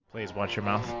Please watch your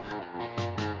mouth.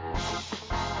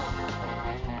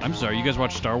 I'm sorry, you guys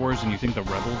watch Star Wars and you think the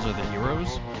rebels are the heroes?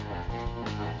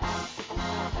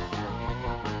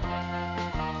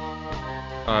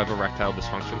 I have erectile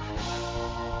dysfunction.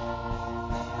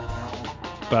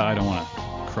 But I don't want to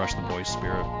crush the boy's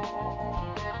spirit.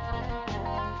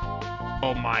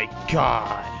 Oh my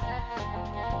god.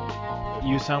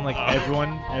 You sound like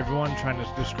everyone trying to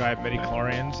describe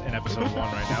midichlorians in episode 1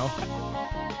 right now.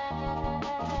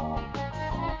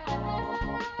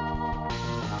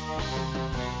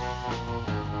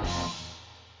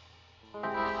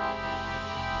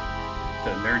 The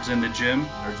Nerds in the Gym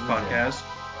podcast.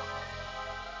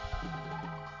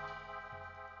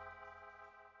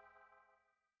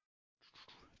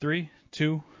 Three,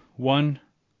 two, one.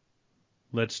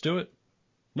 Let's do it.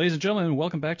 Ladies and gentlemen,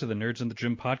 welcome back to the Nerds in the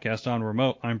Gym podcast on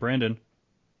remote. I'm Brandon.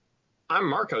 I'm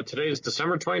Marco. Today is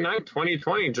December 29th,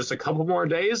 2020. Just a couple more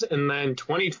days, and then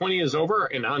 2020 is over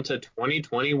and on to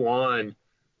 2021.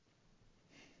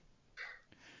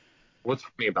 What's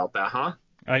funny about that, huh?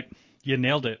 You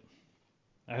nailed it.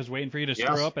 I was waiting for you to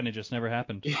screw up, and it just never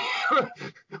happened.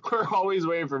 We're always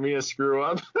waiting for me to screw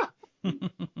up.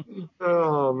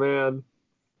 Oh, man.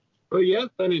 Well, yeah,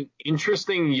 it's been an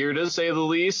interesting year to say the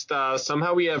least.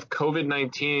 Somehow we have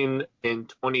COVID-19 in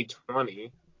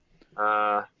 2020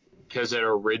 because it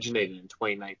originated in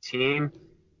 2019.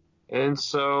 And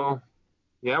so,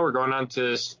 yeah, we're going on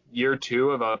to year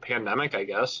 2 of a pandemic, I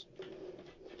guess.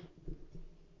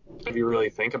 If you really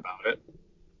think about it,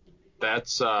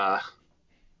 that's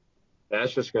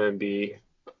just going to be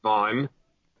fun.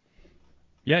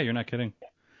 Yeah, you're not kidding.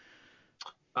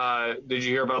 Did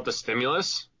you hear about the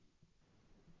stimulus?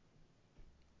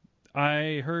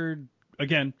 I heard,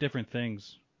 again, different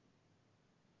things.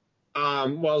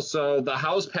 Well, so the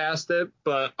House passed it,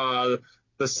 but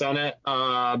the Senate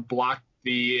blocked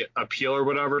the appeal or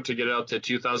whatever to get it up to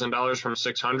 $2,000 from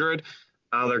 $600.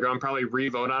 They're going to probably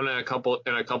re-vote on it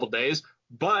in a couple days.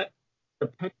 But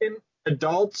dependent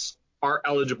adults are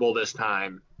eligible this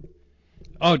time.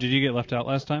 Oh, did you get left out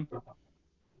last time?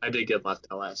 I did get left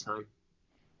out last time.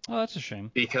 Oh, that's a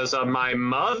shame. Because of my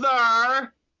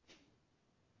mother.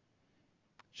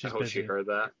 She's I hope busy. she heard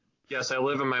that. Yes, I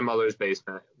live in my mother's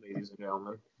basement, ladies and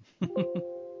gentlemen.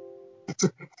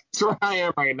 That's where I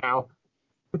am right now.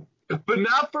 But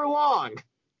not for long.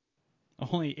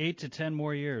 Only 8 to 10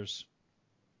 more years.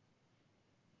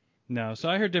 No, so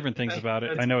I heard different things about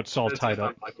it. I know it's all tied up.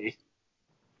 I'm lucky.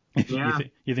 Yeah.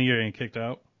 You think you're getting kicked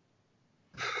out?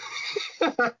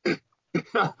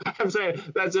 I'm saying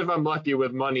that's if I'm lucky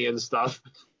with money and stuff.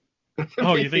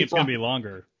 Oh, you think it's going to be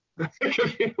longer? It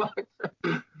could be longer.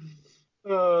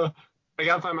 I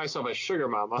got to find myself a sugar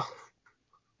mama.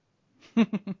 We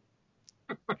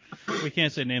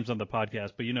can't say names on the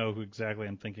podcast, but you know who exactly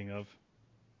I'm thinking of.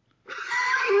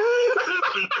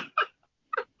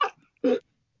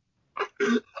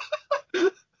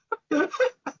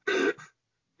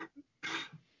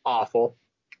 Awful.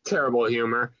 Terrible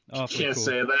humor. Awfully Can't cool.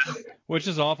 say that. Which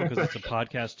is awful because it's a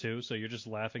podcast too, so you're just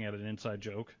laughing at an inside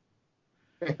joke.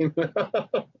 There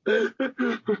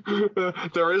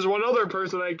is one other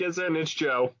person that gets in. It's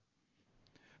Joe.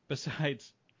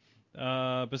 Besides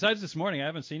this morning, I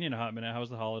haven't seen you in a hot minute. How was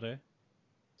the holiday?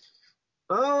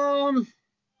 The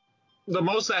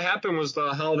most that happened was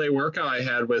the holiday workout I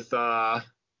had with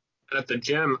at the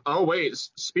gym. Oh wait,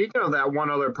 speaking of that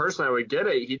one other person that would get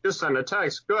it, he just sent a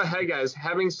text. Go ahead, guys,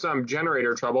 having some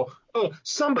generator trouble. Oh,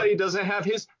 somebody doesn't have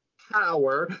his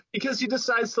power because he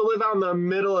decides to live out in the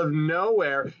middle of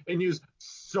nowhere and use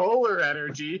solar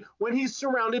energy when he's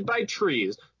surrounded by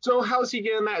trees. So how's he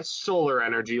getting that solar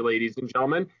energy, ladies and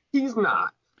gentlemen? He's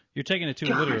not. You're taking it too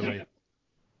literally.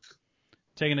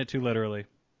 Taking it too literally.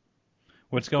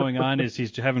 What's going on is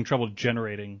he's having trouble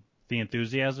generating the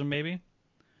enthusiasm, maybe.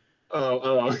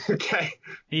 Oh, okay.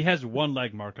 He has one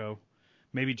leg, Marco.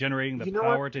 Maybe generating the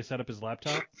power to set up his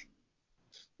laptop.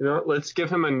 You know what? Let's give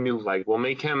him a new leg. We'll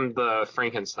make him the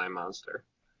Frankenstein monster.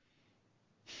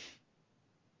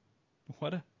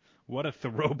 What a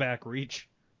throwback reach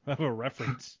of a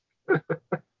reference. I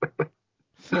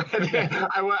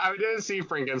didn't see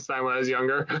Frankenstein when I was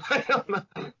younger. I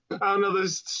don't know the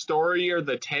story or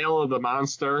the tale of the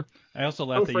monster. I also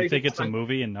laugh that you think it's a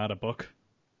movie and not a book.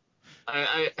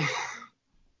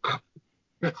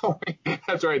 Oh,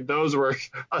 that's right. Those were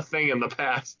a thing in the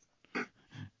past.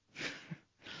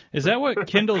 Is that what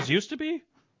Kindles used to be?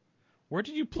 Where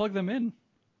did you plug them in?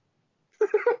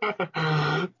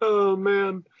 Oh,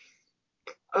 man.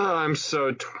 I'm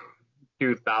so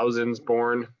 2000s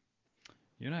born.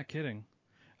 You're not kidding.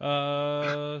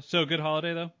 So good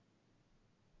holiday, though?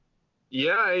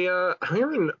 Yeah, I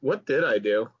don't even, what did I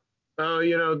do?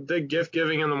 did gift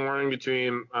giving in the morning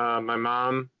between my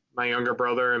mom, my younger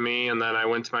brother, and me, and then I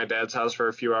went to my dad's house for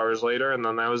a few hours later, and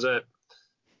then that was it.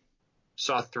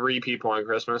 Saw 3 people on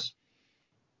Christmas.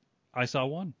 I saw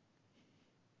one.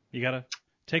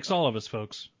 Takes all of us,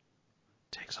 folks.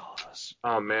 Takes all of us.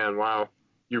 Oh, man, wow.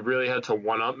 You really had to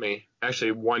one-up me.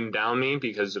 Actually, one down me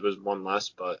because it was one less,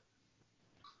 but...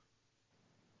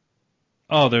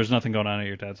 Oh, there's nothing going on at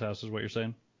your dad's house, is what you're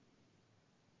saying?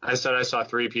 I said I saw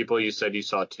 3 people. You said you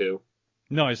saw 2.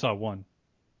 No, I saw one.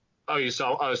 Oh, you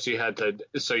saw... Oh, so you had to...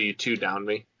 So you 2 downed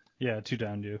me. Yeah, 2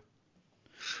 downed you.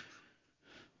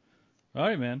 All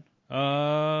right, man.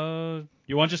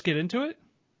 You want to just get into it?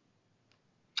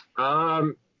 Yeah.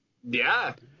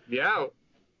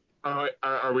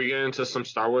 Are we getting into some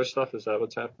Star Wars stuff? Is that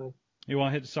what's happening? You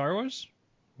want to hit Star Wars?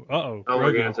 Uh-oh. Oh,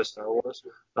 we're getting Grogu. into Star Wars.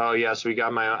 Oh, yes, I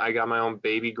got my own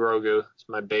baby Grogu. It's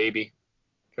my baby.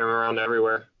 Came around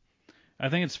everywhere. I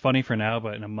think it's funny for now,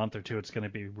 but in a month or two, it's going to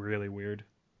be really weird.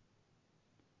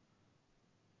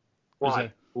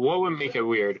 Why? What would make it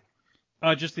weird?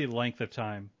 Just the length of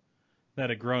time that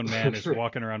a grown man is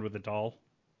walking around with a doll.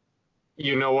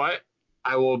 You know what?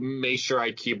 I will make sure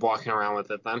I keep walking around with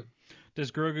it then.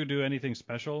 Does Grogu do anything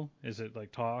special? Is it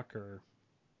like talk or?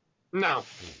 No.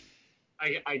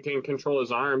 I can control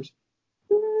his arms.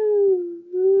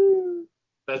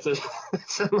 That's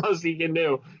the most he can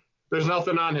do. There's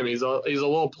nothing on him. He's a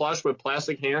little plush with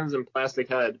plastic hands and plastic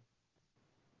head.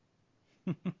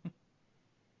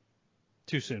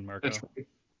 Too soon, Marco.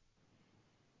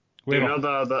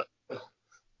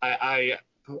 I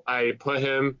put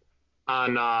him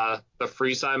on the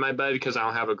free side of my bed because I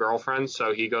don't have a girlfriend,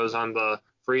 so he goes on the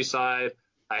free side.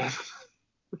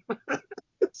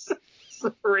 It's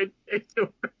so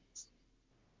ridiculous.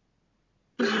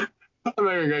 I'm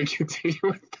never going to continue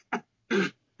with that.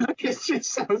 It just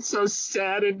sounds so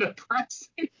sad and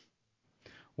depressing.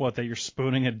 What, that you're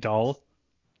spooning a doll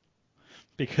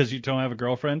because you don't have a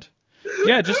girlfriend?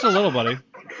 Yeah, just a little, buddy.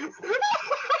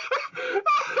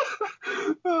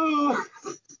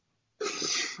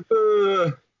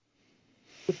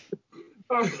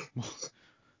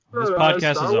 This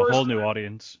podcast is a whole new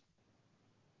audience.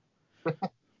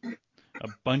 A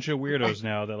bunch of weirdos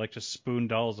now that like to spoon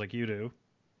dolls like you do.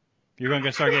 You're going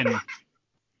to start getting...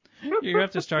 You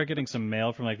have to start getting some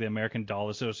mail from like the American Doll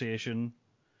Association.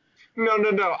 No.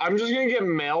 I'm just going to get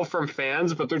mail from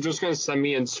fans, but they're just going to send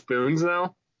me in spoons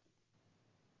now.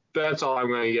 That's all I'm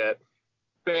going to get.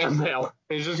 Fan mail.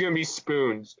 It's just going to be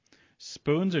spoons.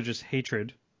 Spoons are just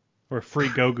hatred. Or free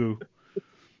Gogu.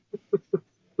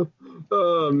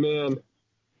 Oh, man.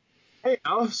 Hey,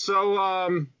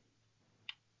 so,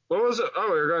 what was it?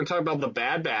 Oh, we were going to talk about the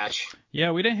Bad Batch.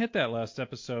 Yeah, we didn't hit that last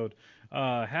episode.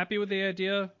 Happy with the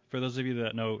idea? For those of you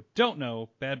that don't know,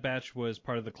 Bad Batch was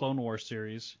part of the Clone Wars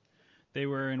series. They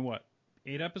were in what,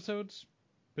 8 episodes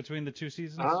between the 2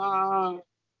 seasons?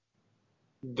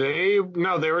 They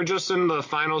were just in the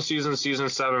final season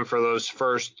 7 for those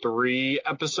first 3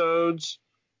 episodes.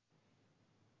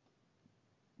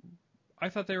 I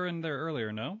thought they were in there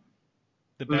earlier, no?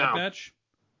 The Bad Batch?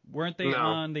 Weren't they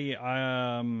on the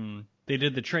they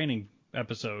did the training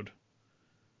episode?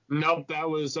 Nope, that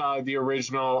was the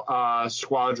original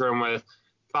squadron with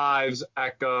Fives,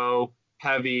 Echo,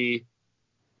 Heavy,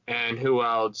 and who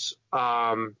else?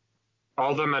 All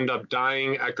of them end up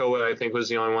dying. Echo, I think, was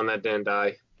the only one that didn't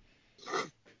die.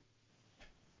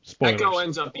 Spoilers. Echo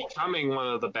ends up becoming one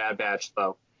of the Bad Batch,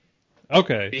 though.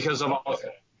 Okay. Because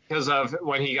of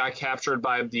when he got captured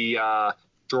by the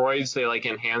droids, they like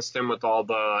enhanced him with all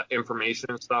the information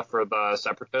and stuff for the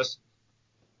Separatists.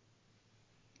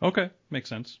 Okay, makes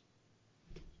sense.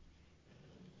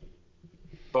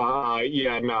 They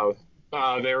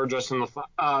were just in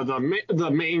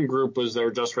the main group was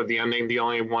there just for the ending. The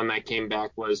only one that came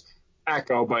back was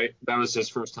Echo, but that was his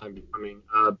first time becoming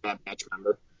a Bad Batch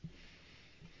member.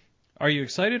 Are you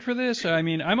excited for this? I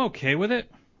mean, I'm okay with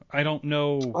it. I don't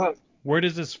know where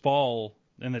does this fall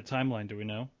in the timeline. Do we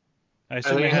know? I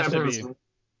assume it has to be.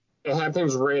 It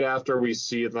happens right after we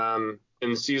see them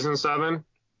in season 7.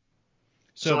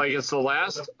 So like it's the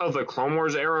last of the Clone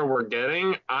Wars era we're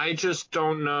getting. I just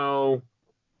don't know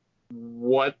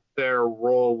what their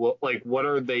role will, like what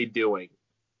are they doing?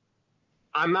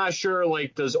 I'm not sure,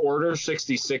 like, does Order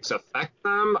 66 affect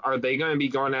them? Are they going to be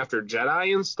going after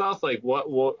Jedi and stuff? Like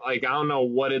what like I don't know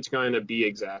what it's going to be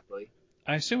exactly.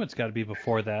 I assume it's got to be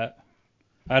before that.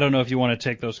 I don't know if you want to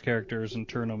take those characters and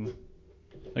turn them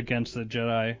against the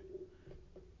Jedi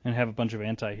and have a bunch of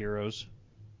anti-heroes.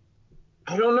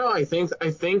 I don't know. I think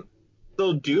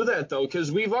they'll do that though,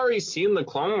 because we've already seen the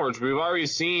Clone Wars. We've already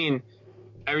seen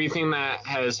everything that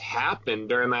has happened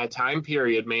during that time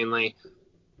period, mainly,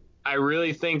 I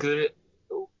really think that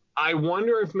I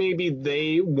wonder if maybe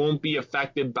they won't be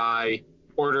affected by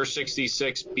Order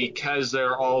 66 because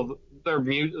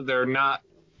they're not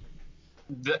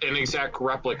an exact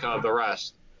replica of the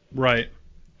rest. Right.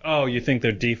 Oh, you think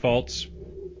they're defaults?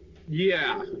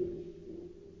 Yeah.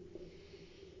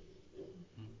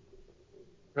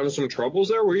 Having some troubles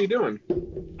there? What are you doing?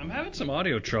 I'm having some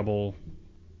audio trouble.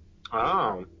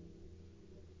 Oh.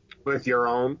 With your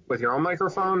own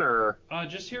microphone, or?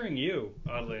 Just hearing you,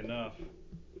 oddly enough.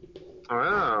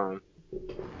 Oh.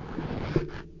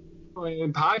 Well,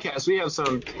 in podcasts, we have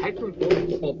some technical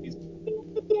difficulties.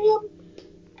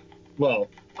 Well,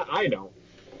 I don't.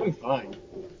 I'm fine.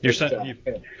 You're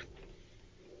But,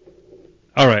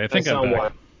 All right, I think I'm sound back.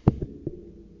 what?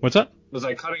 What's up? Was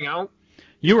I cutting out?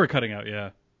 You were cutting out,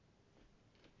 yeah.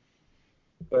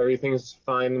 So everything's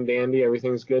fine and dandy.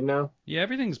 Everything's good now. Yeah,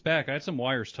 everything's back. I had some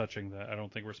wires touching that I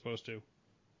don't think we're supposed to.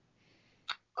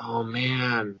 Oh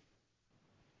man.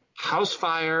 House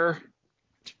fire.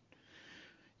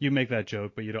 You make that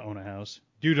joke, but you don't own a house.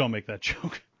 You don't make that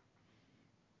joke.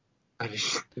 I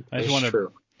just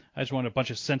want a bunch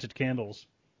of scented candles.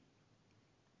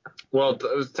 Well,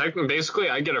 technically, basically,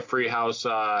 I get a free house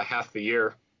half the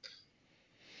year.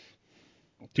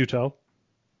 Do tell.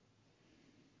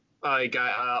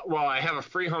 I have a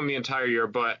free home the entire year,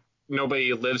 but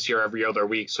nobody lives here every other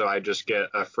week, so I just get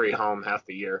a free home half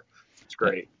the year. It's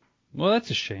great. Well, that's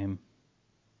a shame.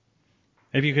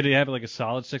 If you could have like a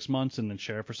solid 6 months and then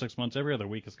share it for 6 months, every other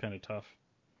week is kind of tough.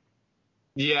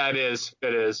 Yeah, it is.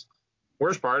 It is.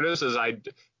 Worst part is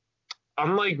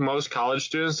unlike most college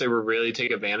students, they would really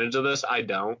take advantage of this. I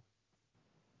don't.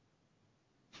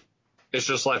 It's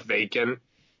just left vacant.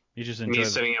 You just Me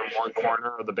sitting in one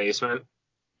corner of the basement.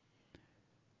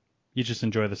 You just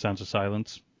enjoy the sounds of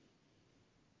silence.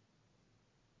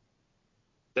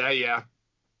 Yeah.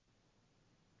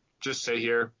 Just sit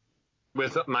here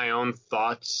with my own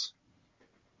thoughts.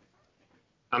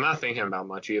 I'm not thinking about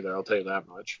much either, I'll tell you that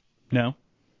much. No?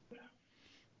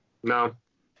 No.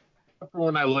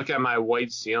 When I look at my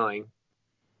white ceiling,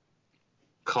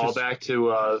 call back to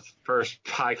the first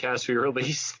podcast we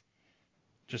released.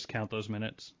 Just count those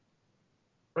minutes.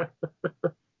 But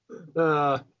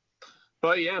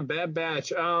yeah, Bad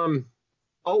Batch. I'll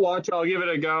watch it. I'll give it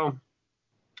a go.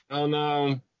 I don't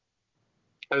know.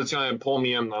 It's going to pull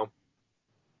me in, though.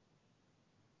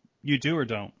 You do or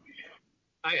don't?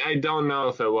 I don't know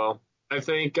if it will. I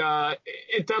think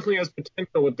it definitely has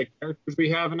potential with the characters we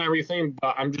have and everything,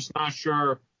 but I'm just not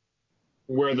sure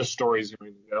where the story's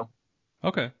going to go.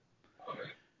 Okay.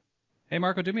 Hey,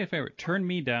 Marco, do me a favor. Turn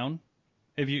me down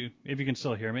if you can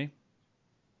still hear me.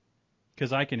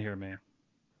 Because I can hear me.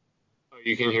 Oh,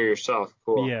 you can hear yourself.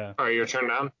 Cool. Yeah. All right, you're turned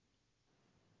down?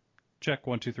 Check.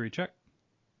 1, 2, 3, check.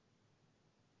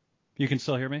 You can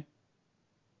still hear me?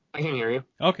 I can hear you.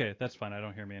 Okay, that's fine. I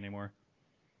don't hear me anymore.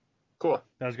 Cool.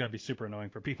 That was going to be super annoying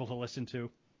for people to listen to.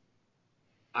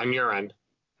 On your end.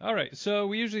 All right, so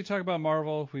we usually talk about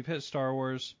Marvel. We've hit Star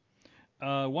Wars.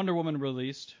 Wonder Woman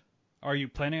released. Are you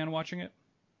planning on watching it?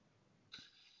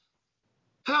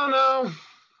 I don't know.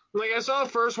 Like, I saw the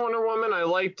first Wonder Woman. I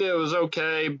liked it. It was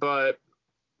okay, but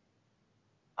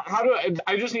how do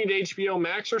I just need HBO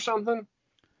Max or something?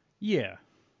 Yeah.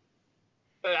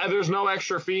 There's no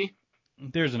extra fee?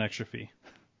 There's an extra fee.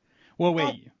 Well,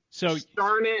 wait. So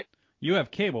darn it. You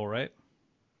have cable, right?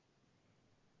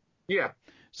 Yeah.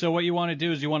 So what you want to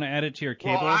do is you want to add it to your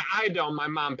cable? Well, I don't. My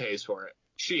mom pays for it.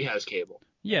 She has cable.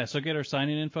 Yeah, so get her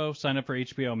sign-in info. Sign up for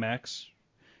HBO Max.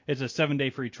 It's a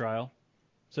 7-day free trial.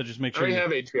 So just make sure I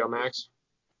already have HBO Max.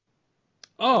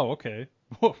 Oh, okay.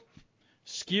 Whoa.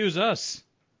 Excuse us.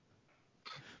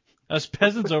 Us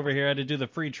peasants over here had to do the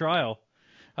free trial.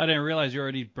 I didn't realize you're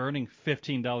already burning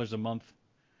 $15 a month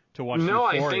to watch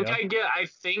Euphoria. I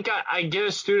think I get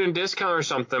a student discount or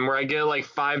something where I get like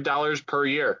 $5 per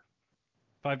year.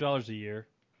 $5 a year?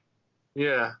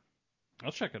 Yeah.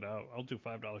 I'll check it out. I'll do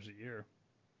 $5 a year.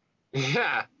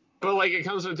 Yeah. But like it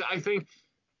comes with, I think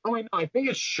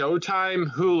it's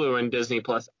Showtime, Hulu, and Disney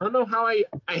Plus. I don't know how I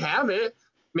have it.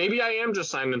 Maybe I am just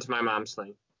signed into my mom's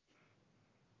thing.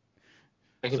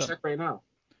 I can check right now.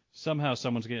 Somehow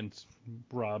someone's getting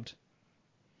robbed.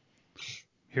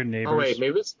 Your neighbors. Oh, wait,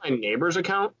 maybe it's my neighbor's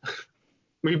account?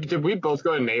 Did we both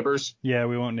go to neighbors? Yeah,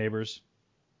 we want neighbors.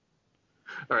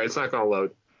 All right, it's not going to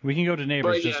load. We can go to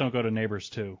neighbors, just don't go to neighbors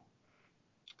 2.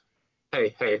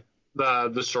 Hey,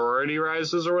 the sorority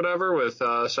rises or whatever with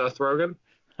Seth Rogen.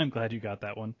 I'm glad you got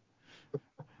that one.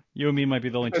 You and me might be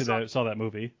the only two that saw that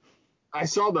movie. I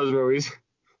saw those movies.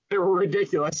 They were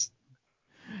ridiculous.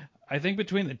 I think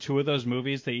between the two of those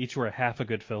movies, they each were half a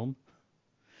good film.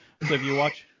 So if you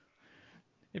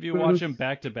watch them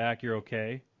back to back, you're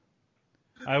okay.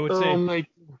 I would say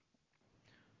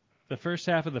the first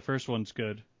half of the first one's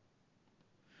good,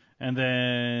 and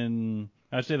then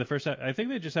I'd say the first half. I think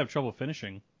they just have trouble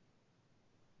finishing.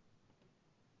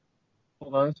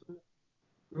 Hold on.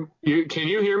 Can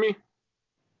you hear me?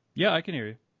 Yeah, I can hear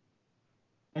you.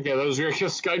 Okay, that was weird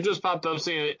because Skype just popped up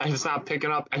saying it's not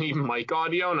picking up any mic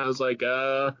audio, and I was like,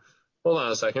 hold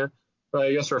on a second. But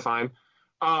I guess we're fine.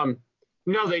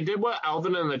 No, they did what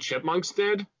Alvin and the Chipmunks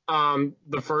did.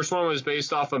 The first one was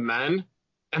based off of men,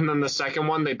 and then the second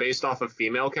one they based off of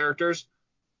female characters.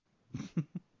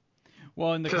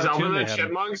 Well, in the Because cartoon Alvin they and had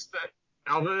 'em.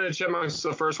 Alvin and the Chipmunks,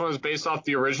 the first one was based off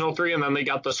the original three, and then they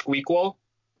got the Squeakquel,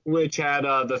 which had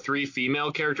the three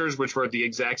female characters, which were the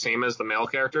exact same as the male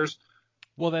characters.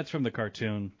 Well, that's from the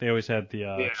cartoon. They always had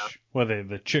the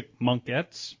the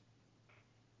Chipmunkettes?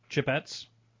 Chipettes?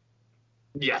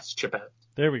 Yes, Chipette.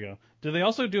 There we go. Did they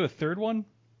also do a third one?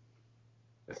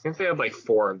 I think they had like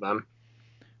 4 of them.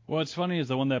 What's funny is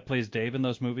the one that plays Dave in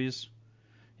those movies.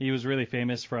 He was really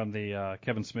famous from the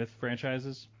Kevin Smith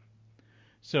franchises.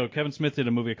 So Kevin Smith did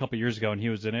a movie a couple years ago, and he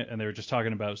was in it, and they were just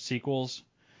talking about sequels.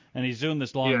 And he's doing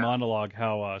this long monologue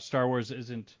how Star Wars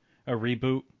isn't a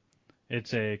reboot,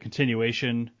 it's a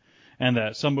continuation, and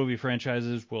that some movie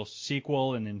franchises will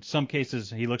sequel, and in some cases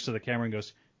he looks at the camera and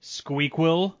goes,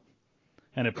 "Squeakquel,"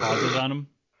 and it pauses on him.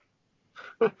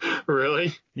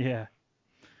 Really? Yeah.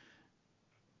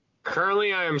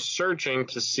 Currently, I am searching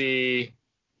to see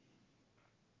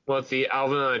what the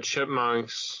Alvin and the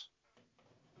Chipmunks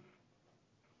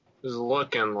is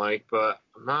looking like, but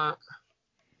I'm not.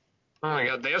 Oh my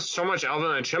god, they have so much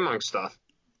Alvin and the Chipmunk stuff.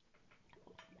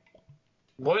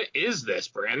 What is this,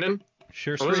 Brandon?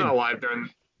 Sure I wasn't stream. alive during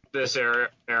this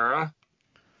era.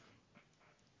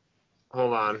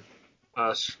 Hold on.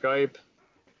 Skype.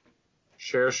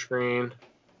 Share screen.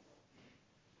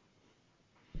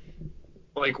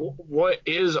 Like, what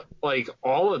is, like,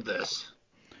 all of this?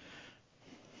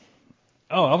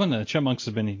 Oh, Alvin and the Chipmunks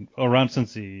have been around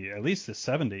since at least the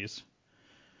 70s.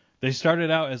 They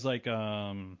started out as like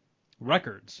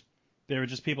records. They were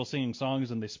just people singing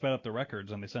songs, and they sped up the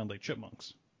records, and they sound like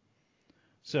chipmunks.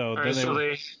 So All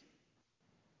right,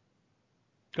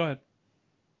 Go ahead.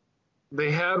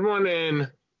 They had one in.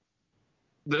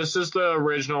 This is the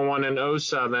original one in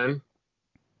 2007.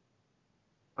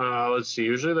 Let's see.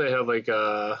 Usually they have like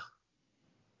a.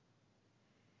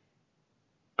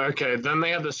 Okay, then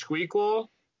they had the Squeakquel,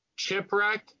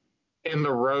 Chipwrecked, and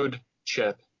the Road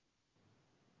Chip.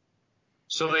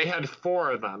 So they had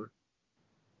 4 of them.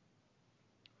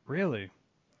 Really?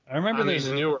 I remember these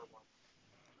newer ones.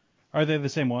 Are they the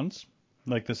same ones?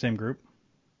 Like the same group?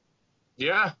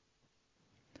 Yeah.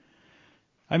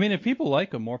 I mean, if people like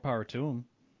them, more power to them.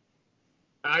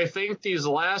 I think these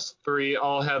last 3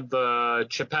 all have the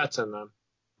Chipettes in them.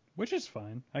 Which is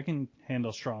fine. I can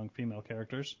handle strong female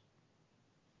characters.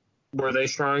 Were they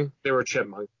strong? They were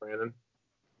chipmunks, Brandon.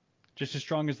 Just as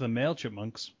strong as the male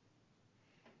chipmunks.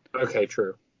 Okay,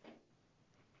 true.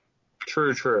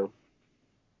 True.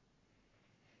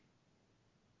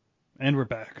 And we're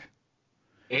back.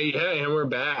 Hey, yeah, and we're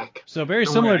back. So very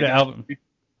similar to Alvin.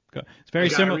 It's very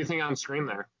similar. Everything on screen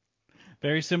there.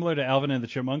 Very similar to Alvin and the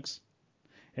Chipmunks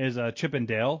is Chip and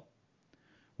Dale,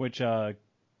 which Andy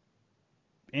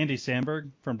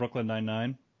Samberg from Brooklyn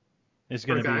Nine-Nine is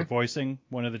going to be voicing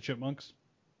one of the Chipmunks.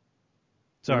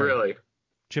 Sorry. Really?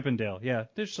 Chip and Dale. Yeah,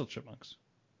 they're still Chipmunks.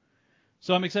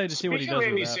 So I'm excited to see what he does with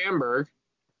that. Andy Samberg.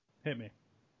 Hit me.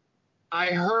 I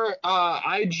heard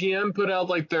IGN put out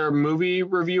like their movie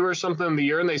review or something of the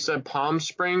year, and they said Palm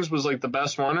Springs was like the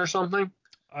best one or something.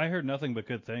 I heard nothing but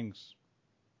good things.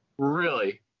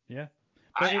 Really? Yeah.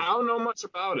 I don't know much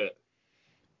about it.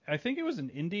 I think it was an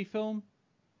indie film,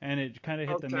 and it kind of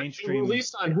hit the mainstream. It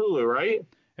released on Hulu, right?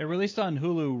 It released on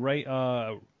Hulu right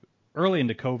early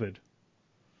into COVID.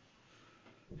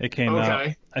 It came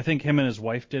out. I think him and his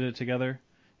wife did it together.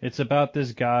 It's about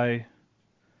this guy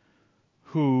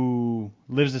who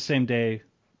lives the same day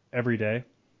every day.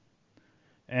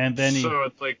 And then So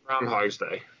it's like Groundhog's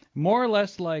Day. More or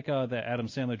less like the Adam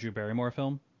Sandler Drew Barrymore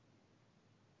film.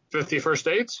 50 First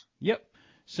Dates? Yep.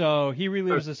 So he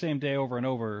relives the same day over and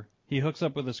over. He hooks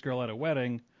up with this girl at a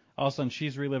wedding. All of a sudden,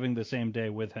 she's reliving the same day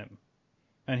with him.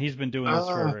 And he's been doing this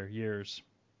for years.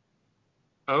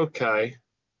 Okay.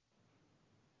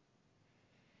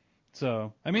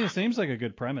 So, I mean, it seems like a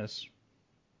good premise.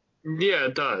 Yeah,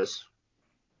 it does.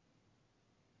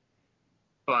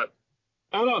 But,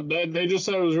 I don't know. They just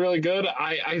said it was really good.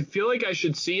 I feel like I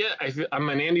should see it. I'm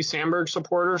an Andy Samberg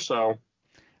supporter, so.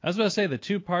 I was about to say the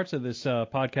two parts of this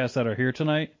podcast that are here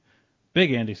tonight,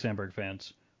 big Andy Samberg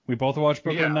fans. We both watched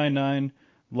Brooklyn Nine-Nine,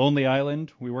 Lonely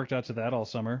Island. We worked out to that all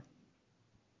summer.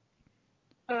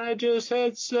 I just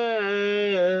had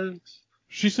sex.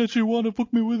 She said she wanted to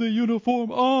fuck me with a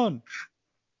uniform on.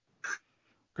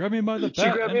 Grab me by the back.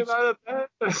 She grabbed me by the back.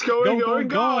 It's going,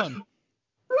 gone.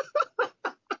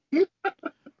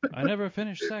 I never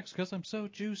finished sex because I'm so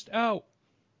juiced out.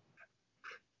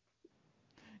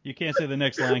 You can't say the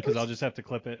next line because I'll just have to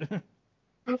clip it.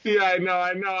 Yeah, I know.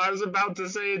 I was about to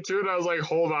say it too, and I was like,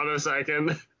 hold on a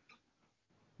second.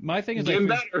 My thing is,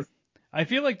 I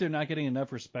feel like they're not getting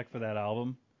enough respect for that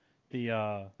album, the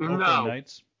Oakland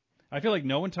Nights. I feel like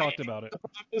no one talked about it. The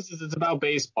problem is it's about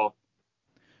baseball.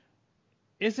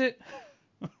 Is it?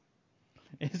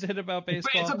 Is it about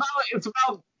baseball? It's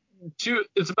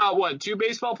about what? Two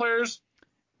baseball players?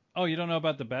 Oh, you don't know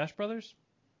about the Bash Brothers?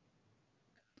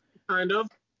 Kind of.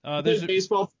 There's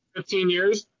baseball for 15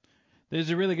 years.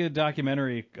 There's a really good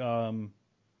documentary. I'm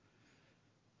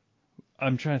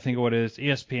trying to think of what it is.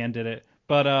 ESPN did it.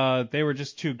 But they were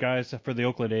just two guys for the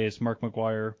Oakland A's, Mark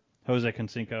McGwire, Jose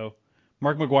Canseco.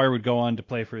 Mark McGwire would go on to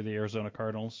play for the Arizona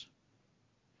Cardinals.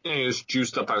 And he was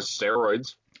juiced up on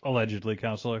steroids. Allegedly,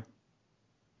 counselor.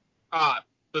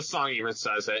 The song even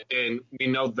says it, and we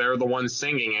know they're the ones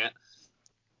singing it.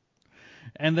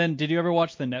 And then, did you ever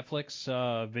watch the Netflix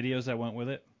videos that went with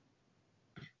it?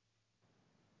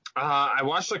 I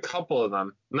watched a couple of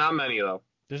them. Not many, though.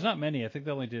 There's not many. I think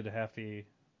they only did half the...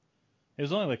 It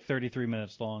was only like 33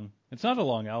 minutes long. It's not a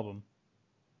long album.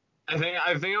 I think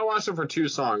I watched it for 2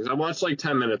 songs. I watched like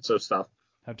 10 minutes of stuff.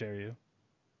 How dare you?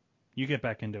 You get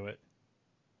back into it.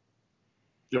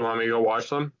 Do you want me to go watch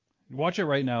them? Watch it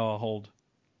right now. I'll hold.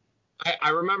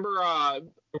 I remember I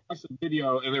watched the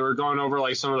video, and they were going over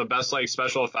like some of the best like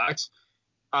special effects.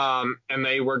 And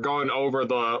they were going over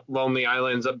the Lonely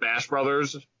Island's Bash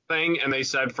Brothers thing, and they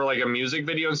said for like a music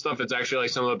video and stuff, it's actually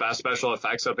like some of the best special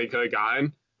effects that they could have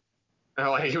gotten. And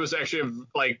like it was actually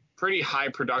like pretty high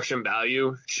production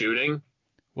value shooting.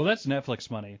 Well, that's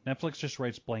Netflix money. Netflix just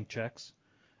writes blank checks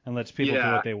and lets people do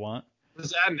what they want.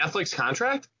 Was that a Netflix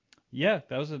contract? Yeah,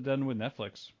 that was done with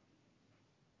Netflix.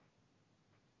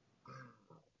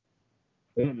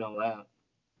 I didn't know that.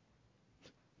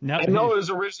 Now, I know it was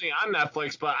originally on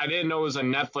Netflix, but I didn't know it was a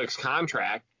Netflix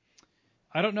contract.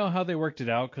 I don't know how they worked it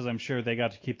out because I'm sure they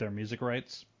got to keep their music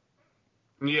rights.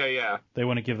 Yeah. They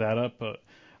want to give that up, but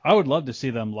I would love to see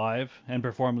them live and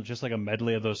perform just like a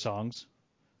medley of those songs.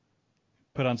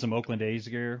 Put on some Oakland A's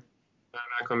gear. I'm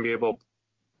not going to be able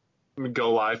to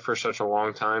go live for such a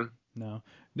long time. No.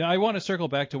 Now, I want to circle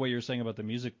back to what you were saying about the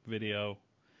music video.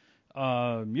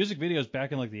 Music videos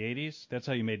back in like the 80s, that's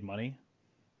how you made money.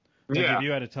 Like if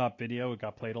you had a top video, it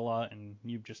got played a lot, and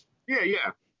you just...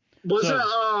 Yeah.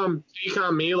 Wasn't Take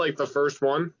On Me like the first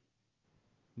one?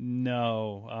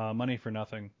 No, Money for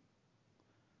Nothing.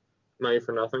 Money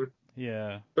for Nothing?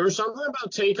 Yeah. There was something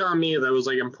about Take On Me that was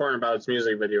like important about its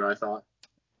music video, I thought.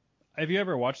 Have you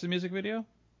ever watched the music video?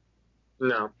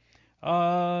 No.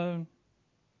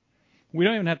 We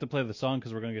don't even have to play the song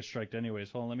because we're going to get striked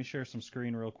anyways. Hold on, let me share some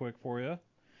screen real quick for you.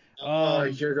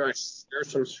 You're going to share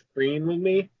some screen with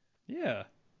me? Yeah.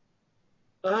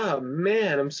 Oh,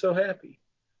 man, I'm so happy.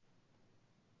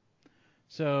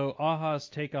 So, Aha's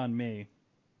Take On Me.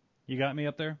 You got me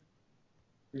up there?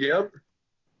 Yep.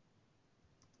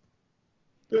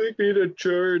 Take me to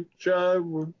church, I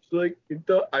was like...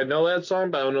 I know that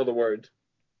song, but I don't know the words.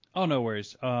 Oh, no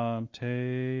worries.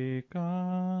 Take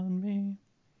On Me.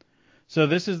 So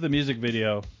this is the music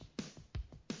video.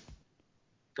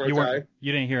 Okay.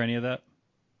 You didn't hear any of that?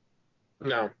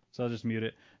 No. So I'll just mute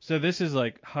it. So this is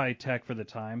like high tech for the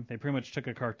time. They pretty much took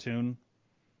a cartoon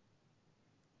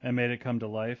and made it come to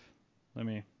life.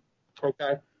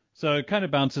 Okay. So it kind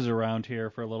of bounces around here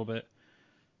for a little bit.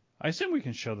 I assume we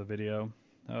can show the video.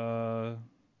 For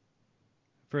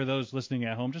those listening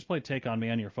at home, just play Take On Me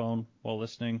on your phone while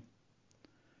listening.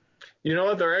 You know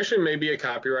what? There actually may be a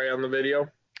copyright on the video.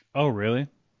 Oh, really?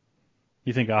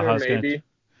 You think Aha's going to...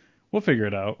 We'll figure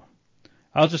it out.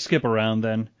 I'll just skip around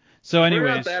then. So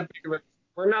anyways...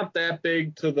 We're not that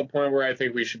big to the point where I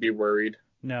think we should be worried.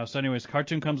 No, so anyways,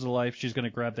 cartoon comes to life. She's going to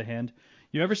grab the hand.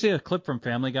 You ever see a clip from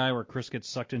Family Guy where Chris gets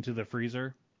sucked into the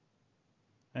freezer?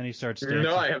 And he starts dancing?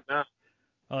 No, I have not.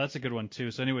 Oh, that's a good one,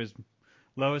 too. So anyways,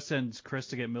 Lois sends Chris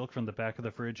to get milk from the back of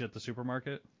the fridge at the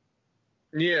supermarket.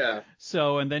 Yeah.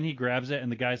 So, and then he grabs it,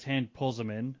 and the guy's hand pulls him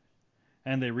in.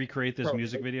 And they recreate this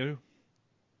music video.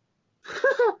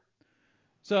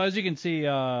 So as you can see, it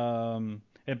bounces.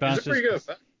 It's a pretty good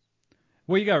effect.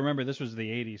 Well, you gotta remember this was the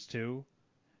 80s too.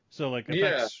 So like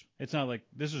effects, it's not like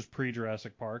this was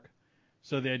pre-Jurassic Park.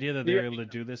 So the idea that they were able to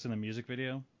do this in a music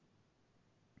video,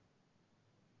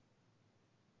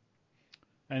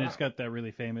 and it's got that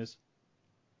really famous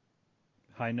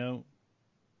high note.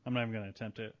 I'm not even gonna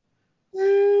attempt it.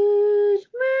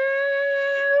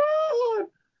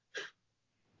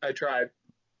 I tried.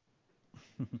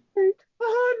 Take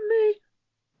on me.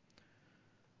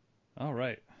 All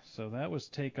right, so that was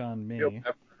Take on Me.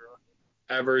 Yep.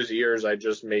 Ever's ears I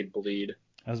just made bleed.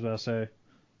 I was about to say.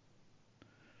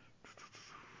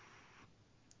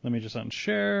 Let me just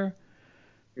unshare.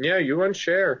 Yeah, you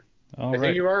unshare. All I right.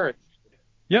 think you are.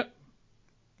 Yep.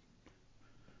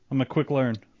 I'm a quick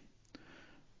learn.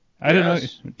 I don't know.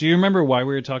 Do you remember why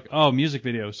we were talking? Oh, music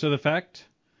videos. So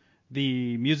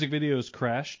the music videos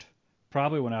crashed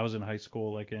probably when I was in high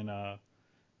school, like in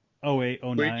 08,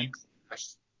 09.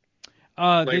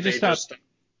 They just stopped.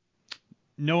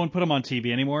 No one put them on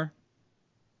TV anymore.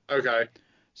 Okay.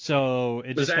 So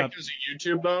it Was just stopped. Was that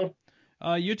because of YouTube though?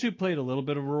 YouTube played a little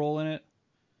bit of a role in it,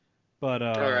 but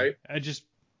all right.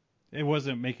 It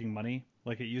wasn't making money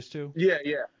like it used to. Yeah.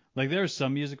 Like there were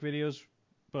some music videos,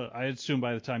 but I assume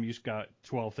by the time you got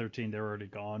 12, 13, they were already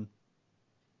gone.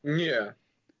 Yeah.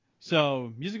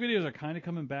 So music videos are kind of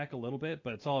coming back a little bit,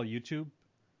 but it's all YouTube.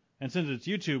 And since it's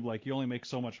YouTube, like you only make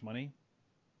so much money.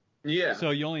 Yeah. So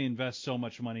you only invest so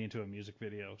much money into a music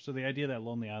video. So the idea that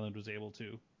Lonely Island was able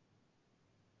to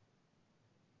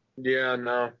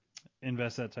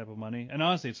invest that type of money, and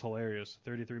honestly, it's hilarious.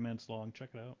 33 minutes long. Check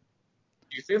it out.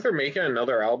 Do you think they're making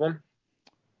another album?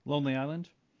 Lonely Island?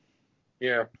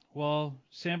 Yeah. Well,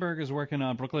 Sandberg is working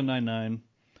on Brooklyn Nine-Nine.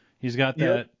 He's got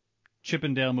that Chip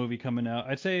and Dale movie coming out.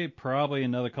 I'd say probably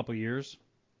another couple years.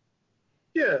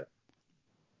 Yeah.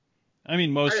 I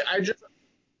mean,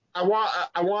 I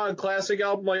want a classic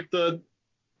album like the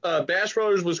Bash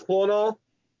Brothers was cool and all,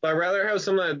 but I'd rather have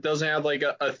something that doesn't have like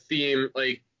a theme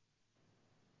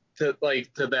to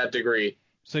that degree.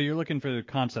 So you're looking for the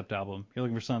concept album. You're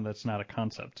looking for something that's not a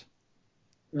concept.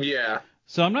 Yeah.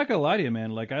 So I'm not gonna lie to you,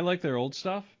 man. Like I like their old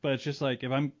stuff, but it's just like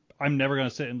if I'm never gonna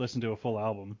sit and listen to a full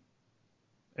album,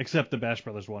 except the Bash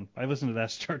Brothers one. I listen to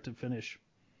that start to finish.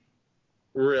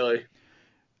 Really?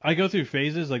 I go through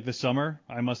phases. Like this summer,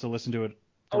 I must have listened to it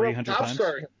 300 times.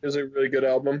 Popstar is a really good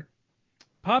album.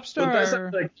 Popstar. But that's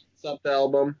not like a concept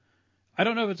album. I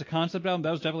don't know if it's a concept album.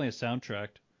 That was definitely a soundtrack.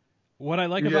 What I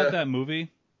like about that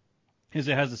movie is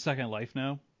it has a second life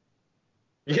now.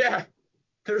 Yeah.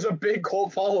 There's a big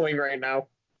cult following right now.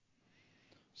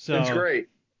 So it's great.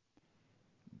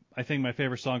 I think my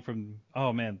favorite song from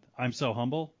I'm So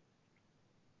Humble.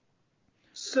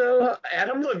 So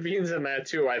Adam Levine's in that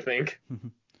too, I think.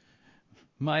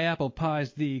 My apple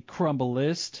pie's the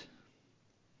crumblest.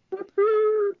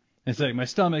 It's like my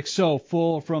stomach's so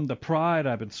full from the pride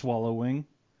I've been swallowing.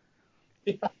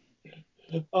 Yeah.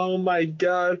 Oh my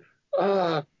god.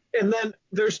 And then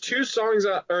there's two songs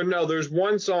there's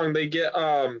one song they get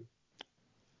Michael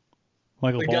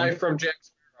the Bolton. guy from Jack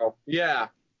Sparrow. Yeah.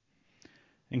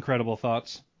 Incredible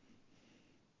Thoughts.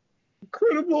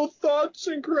 Incredible thoughts,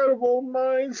 incredible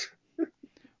minds.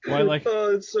 Why like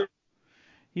it's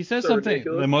he says so something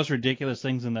ridiculous. the most ridiculous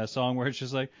things in that song where it's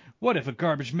just like, what if a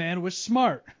garbage man was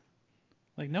smart?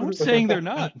 Like no one's saying they're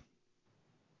not.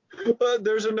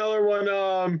 There's another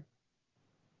one,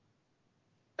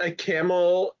 a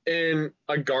camel in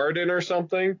a garden or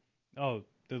something. Oh,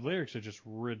 the lyrics are just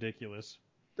ridiculous.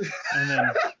 And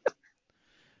then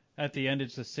at the end,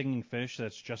 it's the singing fish.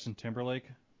 That's Justin Timberlake.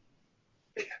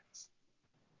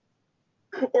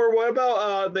 Or what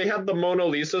about they have the Mona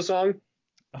Lisa song?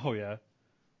 Oh yeah.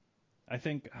 I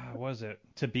think was it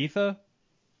Tabitha?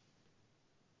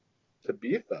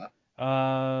 Tabitha.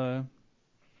 I'm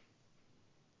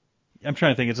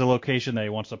trying to think. It's a location that he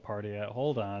wants to party at.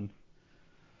 Hold on.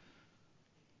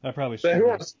 I probably should.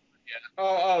 Yeah.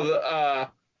 The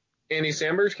Andy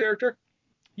Samberg's character?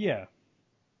 Yeah.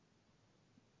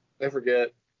 I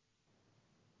forget.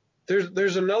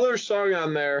 There's another song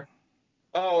on there.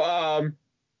 The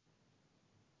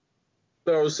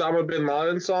Osama bin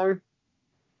Laden song.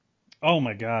 Oh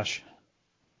my gosh.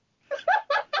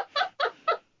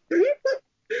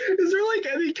 Is there like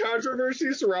any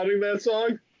controversy surrounding that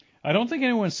song? I don't think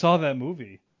anyone saw that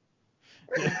movie.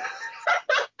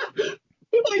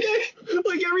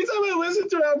 like every time I listen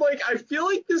to it, I'm like, I feel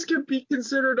like this could be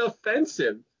considered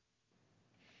offensive.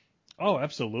 Oh,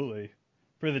 absolutely.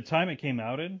 For the time it came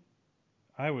out in,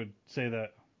 I would say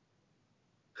that.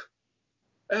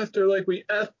 After like we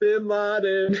F bin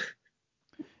Laden.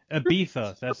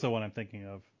 Ibiza, that's the one I'm thinking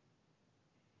of.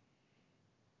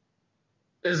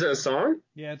 Is it a song?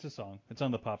 Yeah, it's a song. It's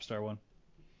on the Popstar one.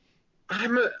 I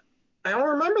don't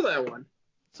remember that one.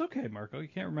 It's okay, Marco. You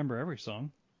can't remember every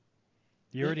song.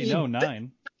 You already know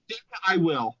 9. I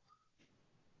will.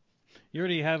 You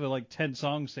already have like 10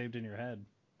 songs saved in your head.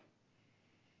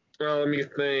 Oh, let me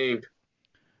think.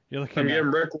 You're like I'm an,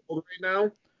 getting Rick rolled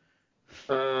right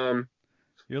now.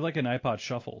 you're like an iPod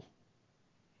Shuffle.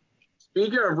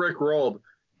 Speaking of Rick rolled,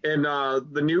 in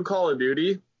the new Call of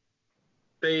Duty,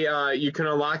 they you can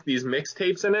unlock these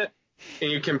mixtapes in it,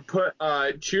 and you can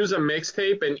choose a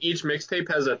mixtape, and each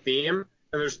mixtape has a theme,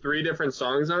 and there's 3 different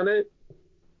songs on it.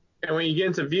 And when you get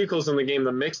into vehicles in the game,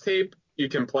 the mixtape, you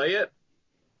can play it,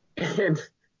 and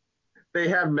they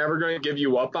have Never Gonna Give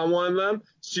You Up on one of them.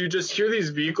 So you just hear these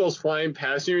vehicles flying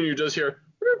past you, and you just hear,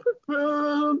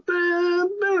 and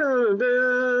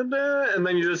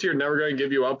then you just hear Never Gonna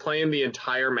Give You Up playing the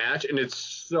entire match, and it's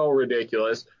so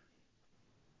ridiculous.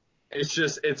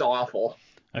 It's awful.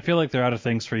 I feel like they're out of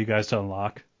things for you guys to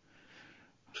unlock.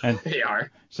 And They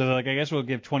are. so they're like, I guess we'll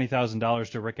give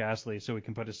 $20,000 to Rick Astley so we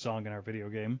can put his song in our video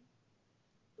game.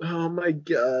 Oh my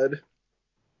god.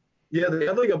 Yeah, they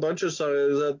have like a bunch of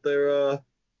songs that they're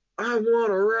I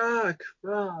wanna rock.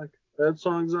 That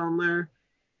song's on there.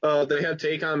 They have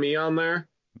Take on Me on there.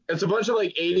 It's a bunch of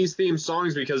like 80s themed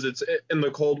songs because it's in the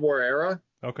Cold War era.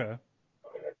 Okay.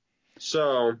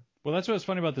 So Well, that's what's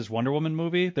funny about this Wonder Woman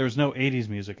movie. There's no 80s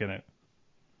music in it.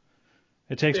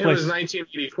 It takes it place was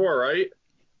 1984, right?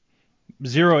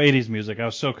 0 80s music. I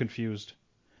was so confused.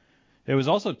 It was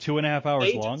also 2.5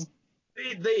 hours long.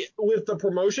 They with the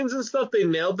promotions and stuff, they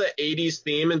nailed the 80s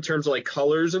theme in terms of like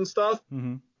colors and stuff.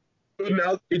 Mm-hmm. But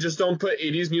now they just don't put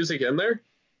 80s music in there.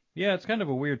 Yeah, it's kind of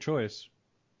a weird choice.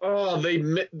 Oh,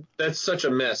 that's such a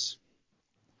miss.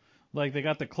 Like, they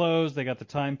got the clothes, they got the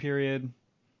time period,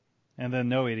 and then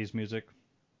no 80s music.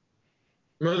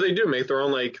 What do they do? Make their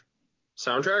own like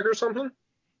soundtrack or something?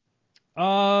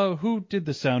 Who did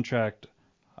the soundtrack?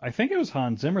 I think it was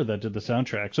Hans Zimmer that did the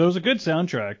soundtrack. So it was a good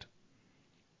soundtrack.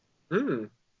 Hmm.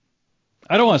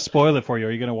 I don't want to spoil it for you.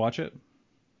 Are you going to watch it?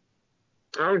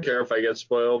 I don't care if I get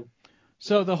spoiled.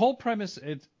 So the whole premise,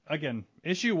 it's, again,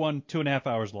 issue 1, 2.5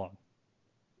 hours long.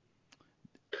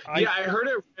 Yeah, I heard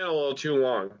it ran a little too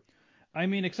long. I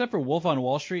mean, except for Wolf on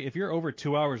Wall Street, if you're over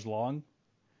 2 hours long,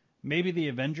 maybe The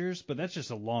Avengers, but that's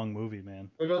just a long movie,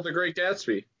 man. What about The Great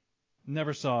Gatsby?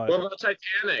 Never saw What it. about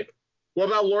Titanic? What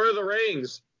about Lord of the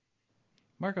Rings?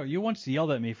 Marco, you once yelled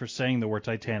at me for saying the word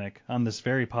Titanic on this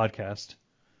very podcast.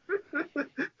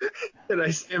 And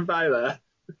I stand by that.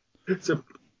 So,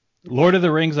 Lord of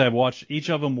the Rings, I've watched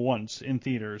each of them once in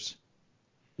theaters.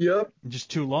 yep, Just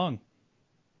too long.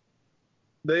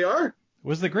 they are.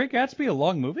 Was The Great Gatsby a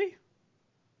long movie?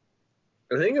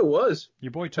 I think it was.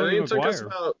 Your boy I Tobey think it took us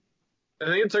Maguire. I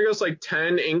think it took us like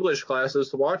 10 English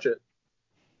classes to watch it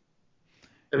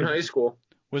in high school.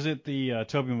 Was it the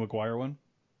Tobey Maguire one?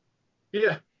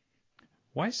 Yeah.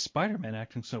 Why is Spider-Man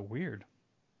acting so weird?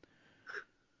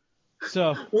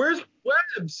 So, Where's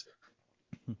Webbs?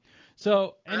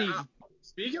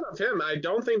 Speaking of him, I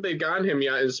don't think they've gotten him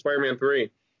yet in Spider-Man 3.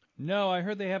 no, I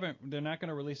heard they're not going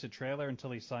to release a trailer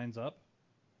until he signs up.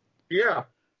 Yeah.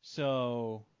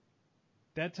 So,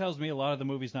 that tells me a lot of the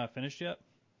movie's not finished yet.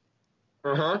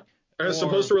 Uh-huh. And it's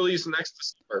supposed to release next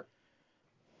December.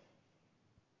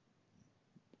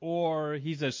 Or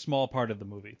he's a small part of the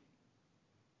movie.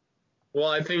 Well,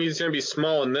 I think he's going to be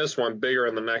small in this one, bigger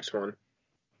in the next one.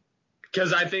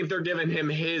 Because I think they're giving him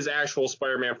his actual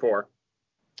Spider-Man 4.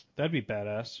 That'd be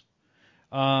badass.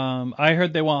 I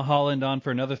heard they want Holland on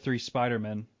for another 3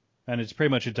 Spider-Men, and it's pretty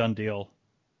much a done deal.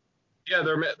 Yeah,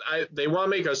 they want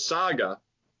to make a saga.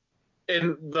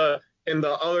 And the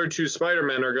other 2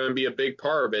 Spider-Men are going to be a big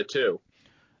part of it, too.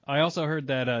 I also heard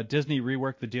that Disney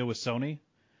reworked the deal with Sony,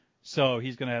 so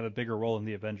he's going to have a bigger role in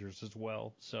the Avengers as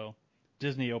well. So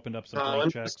Disney opened up some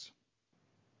blank checks.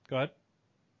 Go ahead.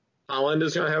 Holland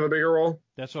is going to have a bigger role?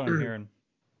 That's what I'm hearing.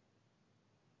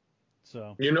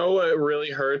 So. You know what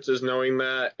really hurts is knowing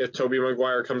that if Tobey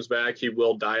Maguire comes back, he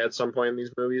will die at some point in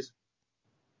these movies.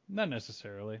 Not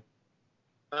necessarily.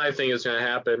 I think it's going to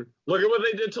happen. Look at what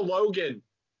they did to Logan.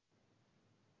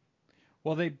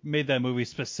 Well, they made that movie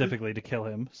specifically to kill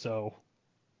him, so.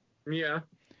 Yeah.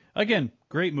 Again,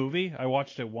 great movie. I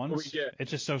watched it once.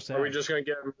 It's just so sad. Are we just going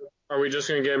to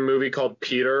get a movie called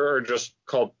Peter or just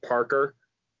called Parker?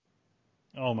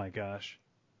 Oh my gosh.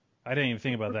 I didn't even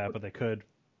think about that, but they could.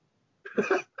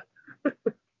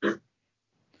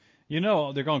 You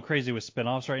know, they're going crazy with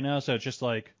spin-offs right now, so it's just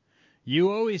like,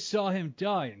 you always saw him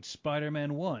die in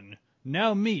Spider-Man 1.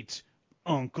 Now meet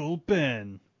Uncle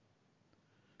Ben.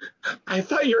 I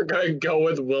thought you were going to go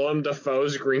with Willem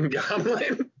Dafoe's Green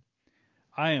Goblin.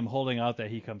 I am holding out that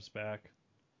he comes back.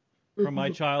 From my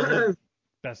childhood,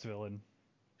 best villain.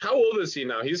 How old is he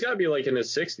now? He's got to be like in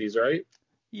his 60s, right?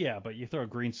 Yeah, but you throw a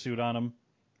green suit on him,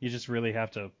 you just really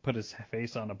have to put his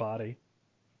face on a body.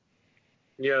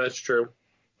 Yeah, that's true.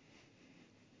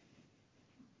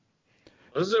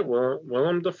 Was it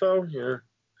Willem Dafoe? Yeah.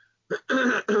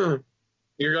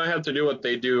 You're gonna have to do what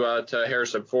they do to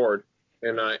Harrison Ford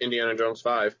in Indiana Jones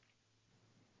 5.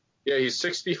 Yeah, he's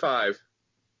 65.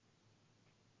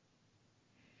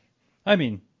 I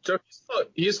mean, So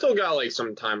he's still got like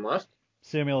some time left.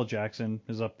 Samuel L. Jackson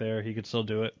is up there. He could still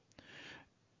do it.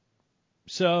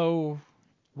 So,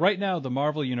 right now, the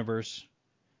Marvel Universe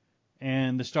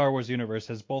and the Star Wars universe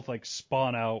has both like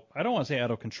spawned out. I don't want to say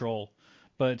out of control,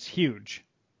 but it's huge.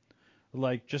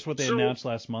 Like just what they So announced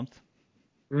last month,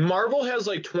 Marvel has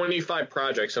like 25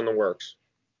 projects in the works.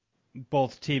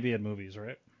 both TV and movies,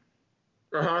 right?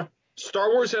 Uh-huh. Star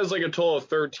Wars has like a total of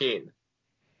 13.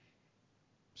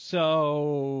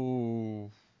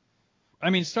 So, I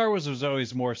mean, Star Wars was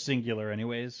always more singular,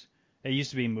 anyways. It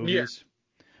used to be movies.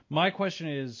 My question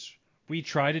is, we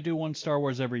try to do one Star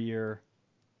Wars every year.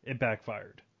 It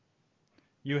backfired.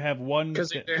 You have one. Because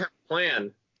they didn't have a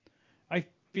plan. I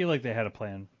feel like they had a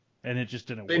plan, and it just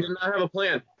didn't They work. did not have a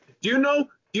plan. Do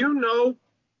you know,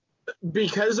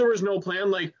 because there was no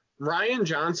plan, like Ryan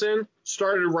Johnson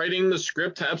started writing the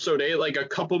script to episode 8 like a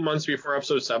couple months before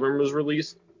episode 7 was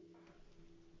released?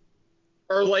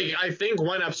 Or like, I think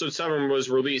when episode 7 was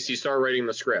released, he started writing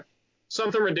the script.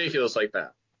 Something ridiculous like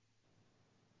that.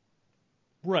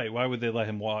 Right? Why would they let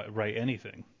him write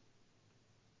anything?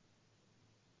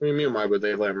 What do you mean, why would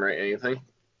they let him write anything?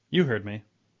 You heard me.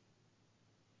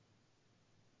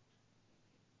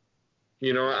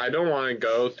 You know what? I don't want to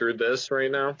go through this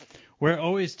right now. We're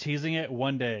always teasing it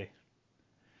one day.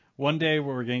 One day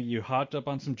we're going to get you hopped up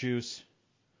on some juice,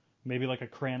 maybe like a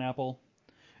cran apple,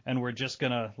 and we're just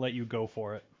going to let you go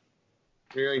for it.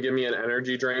 You're going to give me an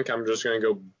energy drink, I'm just going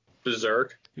to go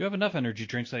berserk. You have enough energy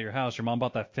drinks at your house. Your mom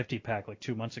bought that 50-pack like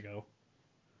 2 months ago.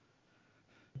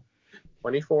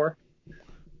 24.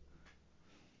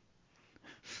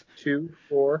 2,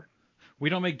 4. We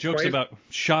don't make jokes 20. about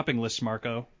shopping lists,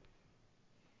 Marco.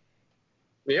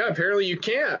 Yeah, apparently you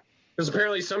can't. Because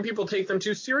apparently some people take them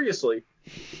too seriously.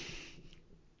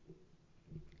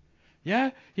 Yeah?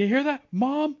 You hear that?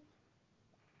 Mom?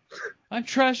 I'm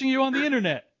trashing you on the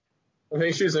internet. I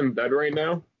think she's in bed right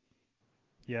now.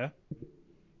 Yeah?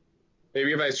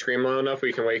 Maybe if I scream loud enough,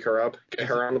 we can wake her up. Get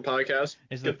her on the podcast.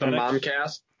 Is the Get the mom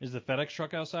cast. Is the FedEx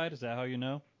truck outside? Is that how you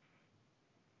know?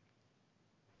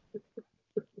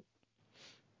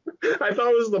 I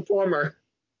thought it was the plumber.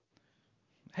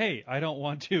 Hey, I don't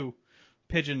want to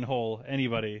pigeonhole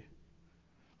anybody.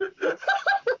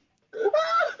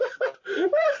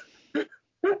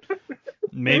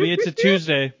 Maybe it's a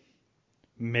Tuesday.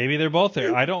 Maybe they're both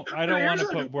there. I don't want to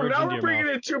put words Now into we're your bringing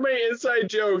mouth. in too many inside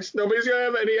jokes. Nobody's gonna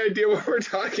have any idea what we're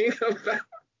talking about.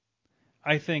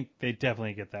 I think they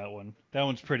definitely get that one. That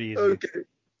one's pretty easy. Okay,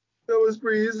 that was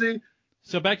pretty easy.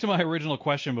 So back to my original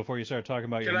question before you start talking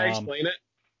about Can your I mom. explain it?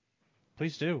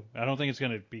 Please do. I don't think it's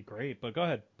going to be great, but go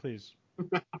ahead, please.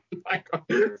 I'm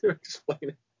going to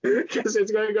explain it because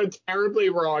it's gonna go terribly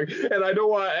wrong, and I don't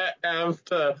want to have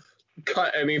to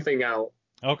cut anything out.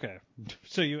 Okay.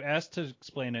 So you asked to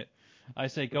explain it. I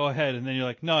say go ahead, and then you're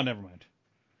like, no, never mind.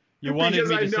 You wanted Because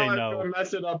me I to say know I'm no. gonna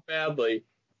mess it up badly.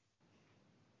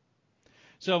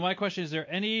 So my question is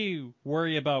there any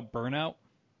worry about burnout?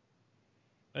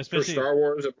 For Especially, Star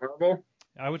Wars and Marvel,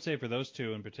 I would say for those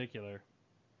two in particular.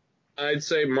 I'd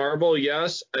say Marvel,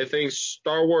 yes. I think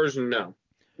Star Wars, no.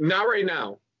 Not right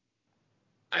now.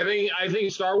 I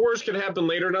think Star Wars could happen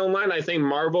later down the line. I think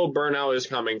Marvel burnout is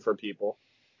coming for people.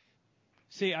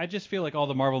 See, I just feel like all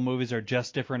the Marvel movies are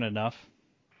just different enough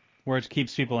where it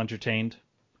keeps people entertained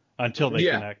until they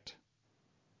Yeah. connect.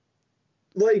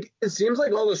 Like, it seems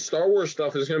like all the Star Wars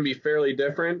stuff is going to be fairly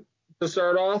different to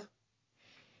start off.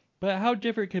 But how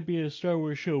different could be a Star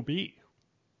Wars show be?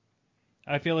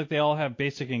 I feel like they all have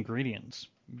basic ingredients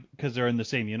because they're in the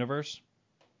same universe.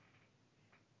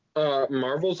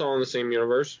 Marvel's all in the same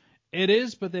universe. It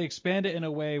is, but they expand it in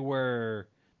a way where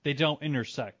they don't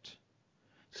intersect.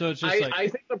 So it's just I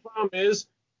think the problem is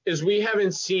we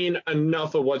haven't seen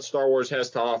enough of what Star Wars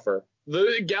has to offer.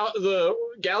 The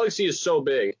galaxy is so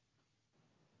big.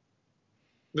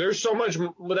 There's so much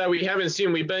that we haven't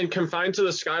seen. We've been confined to the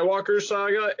Skywalker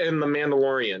saga and the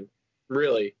Mandalorian,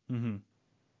 really. Mm-hmm.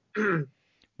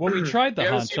 Well, we tried the We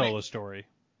haven't Han seen Solo story.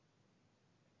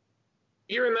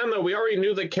 Even then, though, we already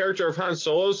knew the character of Han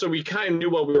Solo, so we kind of knew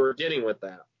what we were getting with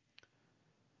that.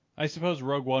 I suppose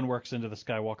Rogue One works into the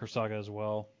Skywalker saga as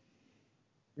well.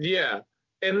 Yeah,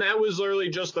 and that was literally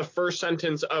just the first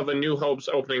sentence of A New Hope's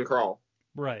opening crawl.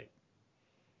 Right.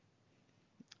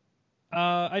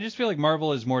 I just feel like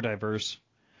Marvel is more diverse.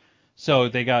 So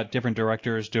they got different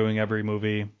directors doing every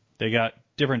movie. They got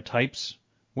different types,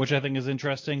 which I think is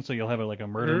interesting. So you'll have like a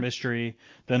murder mystery,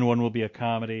 then one will be a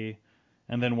comedy,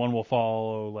 and then one will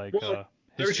follow like Well,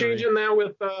 they're history. changing that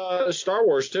with Star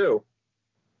Wars too.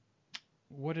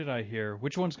 What did I hear?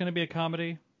 Which one's going to be a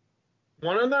comedy?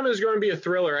 One of them is going to be a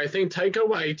thriller. I think Taika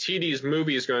Waititi's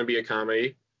movie is going to be a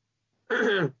comedy.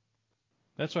 I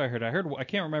That's what I heard. I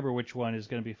can't remember which one is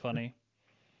going to be funny.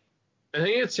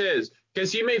 think it's his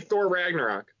because he made Thor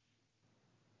Ragnarok,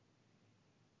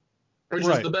 which is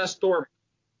Right. the best Thor,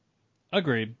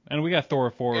 Agreed. And we got Thor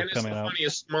 4 and it's coming the out.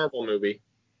 funniest Marvel movie.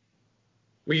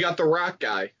 We got the Rock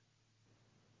guy.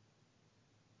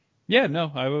 Yeah,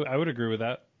 no, I would agree with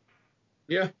that.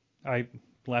 Yeah. I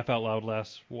laugh out loud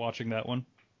last watching that one.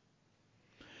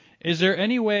 Is there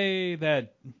any way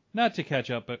that, not to catch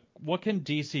up, but what can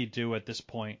DC do at this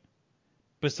point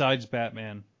besides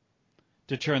Batman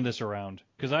to turn this around?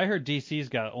 Because I heard DC's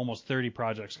got almost 30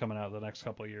 projects coming out the next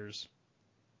couple of years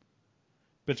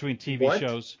between TV What?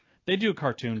 shows. They do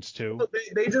cartoons too.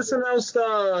 They just announced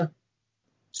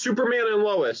Superman and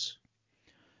Lois.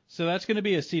 So that's going to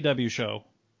be a CW show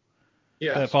that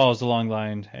Yes. follows along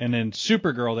line. And then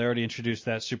Supergirl, they already introduced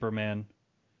that Superman.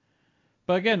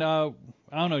 But again, I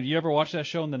don't know. Do you ever watch that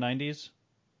show in the 90s?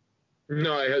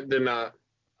 No, I did not.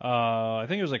 I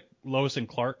think it was like Lois and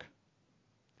Clark,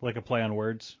 like a play on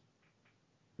words.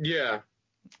 Yeah.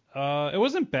 It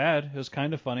wasn't bad. It was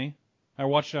kind of funny. I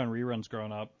watched it on reruns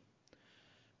growing up.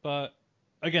 But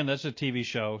again, that's a TV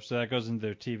show, so that goes into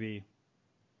their TV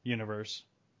universe.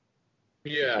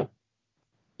 Yeah.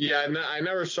 Yeah. I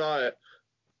never saw it.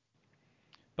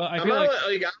 But I I'm feel not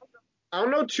like, like I don't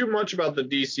know too much about the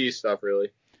DC stuff really.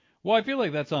 well, I feel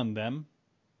like that's on them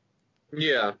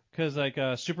Yeah. because like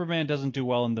Superman doesn't do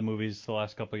well in the movies the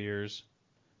last couple of years.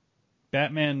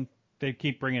 Batman, they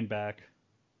keep bringing back.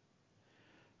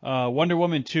 Wonder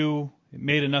Woman 2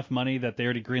 made enough money that they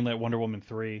already greenlit Wonder Woman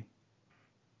 3.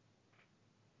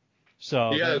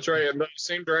 So Yeah, that, that's right. The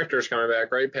same director's coming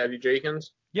back, right? Patty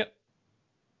Jenkins. yep,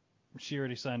 she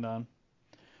already signed on.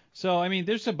 So I mean,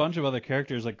 there's a bunch of other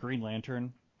characters like Green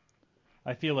Lantern.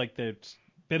 I feel like there's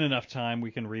been enough time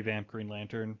we can revamp Green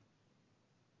Lantern.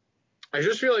 I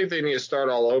just feel like they need to start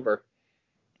all over.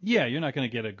 Yeah, you're not going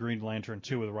to get a Green Lantern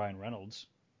 2 with Ryan Reynolds.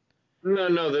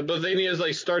 No, but they need to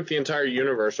like start the entire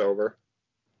universe over.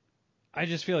 I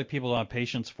just feel like people don't have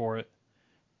patience for it.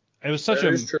 It was such That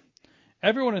a is true.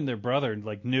 everyone and their brother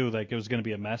like knew like it was going to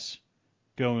be a mess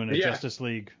going to Yeah, Justice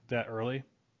League that early.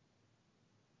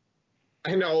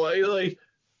 I know. Like,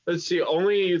 let's see.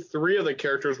 Only three of the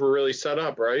characters were really set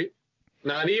up, right?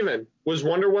 Not even. Was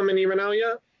Wonder Woman even out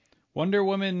yet? Wonder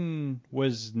Woman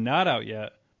was not out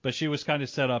yet, but she was kind of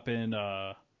set up in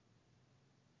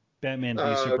Batman v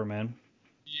Uh, Superman.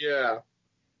 yeah.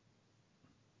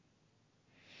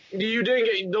 You didn't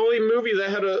get the only movie that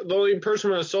had the only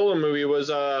person with a solo movie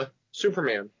was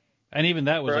Superman, And even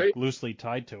that was right? like loosely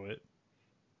tied to it.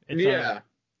 It's Yeah,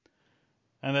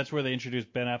 and that's where they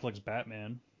introduced Ben Affleck's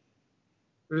Batman.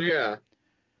 yeah,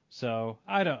 So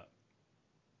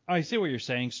I see what you're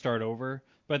saying, start over,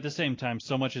 but at the same time,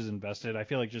 so much is invested. I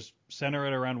feel like just center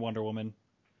it around Wonder Woman,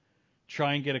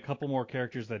 try and get a couple more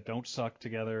characters that don't suck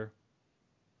together,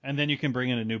 and then you can bring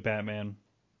in a new Batman.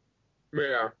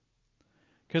 yeah.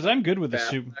 Because I'm good with the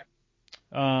Bat,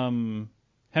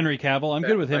 Henry Cavill. I'm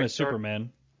good with him as Batman.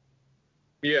 Superman.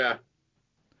 Yeah,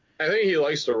 I think he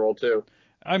likes the role too.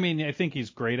 I mean, I think he's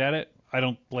great at it. I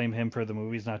don't blame him for the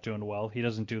movies not doing well. He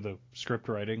doesn't do the script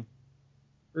writing.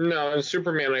 No, and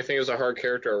Superman I think is a hard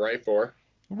character to write for.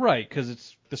 Right, because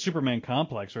it's the Superman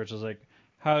complex, where it's just like,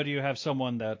 how do you have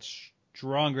someone that's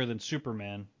stronger than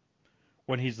Superman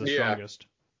when he's the Yeah, strongest?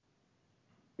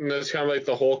 and that's kind of like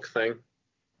the Hulk thing.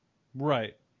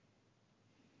 Right.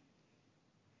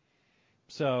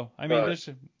 So, I mean, But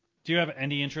do you have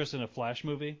any interest in a Flash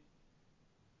movie?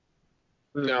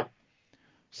 no,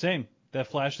 Same. That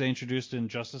Flash they introduced in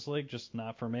Justice League, just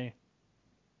not for me.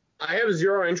 I have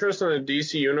zero interest in the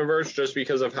DC universe just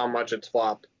because of how much it's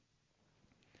flopped.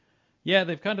 Yeah,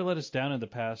 they've kind of let us down in the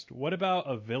past. What about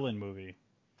a villain movie?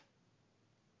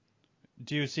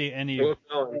 Do you see any Well,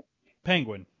 no.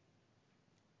 Penguin?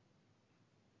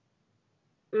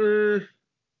 Mm,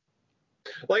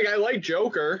 like I like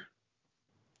Joker.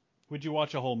 Would you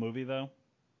watch a whole movie though?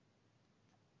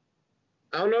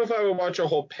 I don't know if I would watch a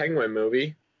whole Penguin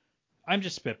movie. I'm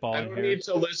just I spitballing don't here. need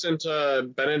to listen to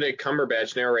Benedict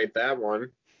Cumberbatch narrate that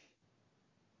one.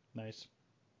 Nice.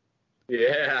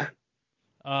 Yeah,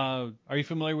 Are you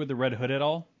familiar with the Red Hood at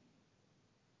all?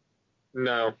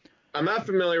 no. I'm not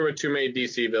familiar with too many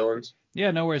DC villains.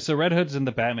 Yeah, no worries. So Red Hood's in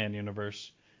the Batman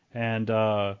universe, and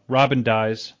Robin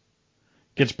dies,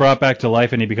 gets brought back to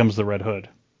life, and he becomes the Red Hood.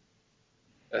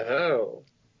 Oh.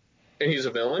 And he's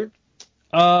a villain?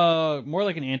 More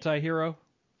like an anti-hero.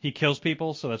 He kills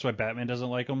people, so that's why Batman doesn't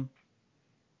like him.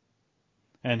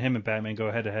 And him and Batman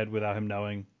go head to head without him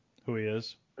knowing who he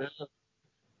is.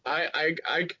 I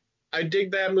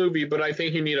dig that movie, but I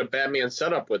think you need a Batman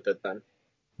setup with it then.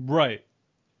 Right.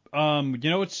 You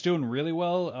know what's doing really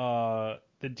well?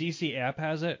 The DC app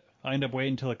has it. I end up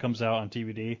waiting until it comes out on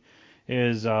DVD.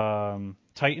 Is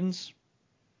Titans.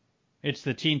 It's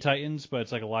the Teen Titans, but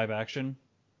it's like a live action.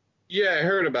 Yeah, I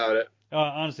heard about it.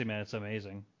 Honestly, man, it's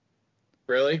amazing.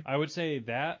 Really? I would say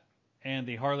that and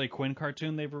the Harley Quinn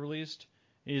cartoon they've released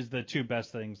is the two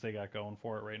best things they got going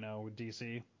for it right now with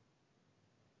DC.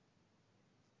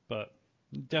 But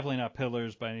definitely not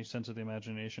pillars by any sense of the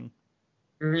imagination.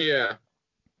 Yeah.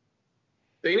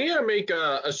 They need to make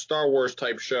a Star Wars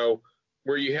type show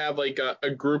where you have like a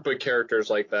group of characters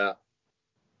like that.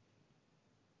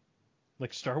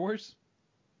 Like Star Wars?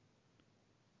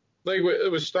 Like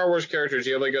with Star Wars characters,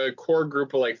 you have like a core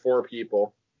group of like 4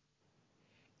 people.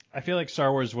 I feel like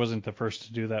Star Wars wasn't the first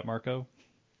to do that, Marco.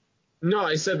 No,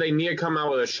 I said they need to come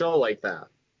out with a show like that.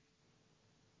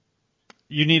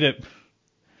 You need a...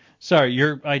 Sorry,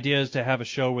 your idea is to have a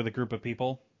show with a group of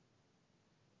people?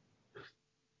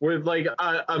 With like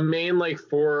a main like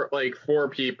 4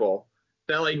 people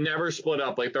that like never split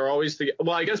up. Like they're always together.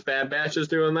 Well, I guess Bad Batch is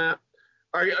doing that.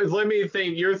 All right, let me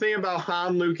think. You're thinking about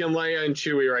Han, Luke, and Leia and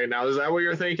Chewie right now. Is that what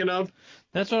you're thinking of?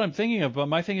 That's what I'm thinking of, but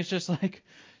my thing is just like...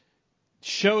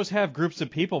 Shows have groups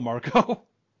of people, Marco.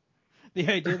 The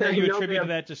idea that you attribute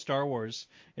that to Star Wars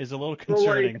is a little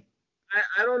concerning. Like,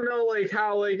 I don't know like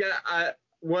how like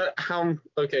how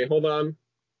okay, hold on.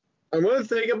 I'm gonna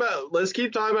think about let's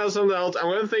keep talking about something else.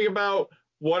 I'm gonna think about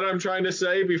what I'm trying to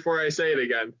say before I say it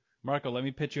again. Marco, let me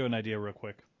pitch you an idea real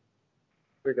quick.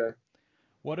 Okay.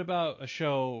 What about a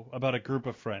show about a group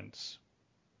of friends?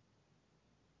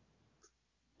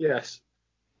 Yes.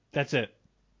 That's it.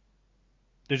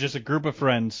 They're just a group of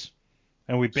friends,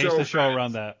 and we base the show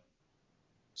around that.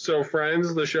 So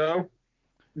Friends, the show?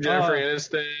 Jennifer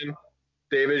Aniston,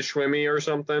 David Schwimmy or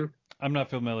something? I'm not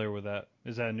familiar with that.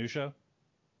 Is that a new show?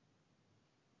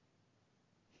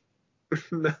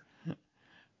 No.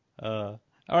 All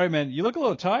right, man. You look a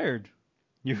little tired.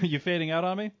 You fading out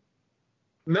on me?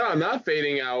 No, I'm not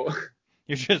fading out.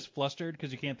 You're just flustered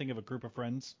because you can't think of a group of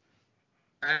friends?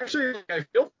 Actually, I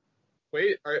feel...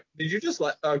 Wait, did you just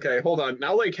let... Okay, hold on.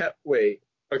 Now, like, wait.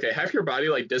 Okay, half your body,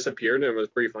 like, disappeared and it was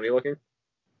pretty funny looking.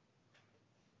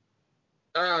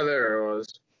 Ah, there it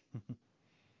was.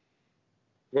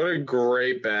 What a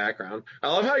great background. I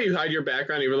love how you hide your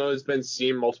background even though it's been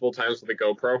seen multiple times with the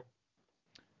GoPro.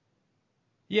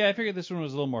 Yeah, I figured this one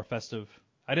was a little more festive.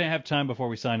 I didn't have time before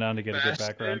we signed on to get a good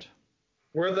background.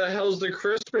 Where the hell's the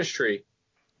Christmas tree?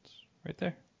 It's right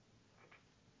there.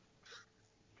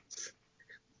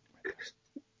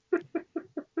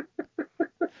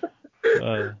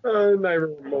 Not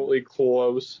even remotely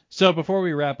close. So before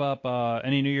we wrap up,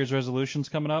 any New Year's resolutions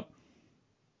coming up?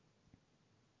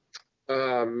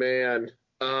 Oh, man.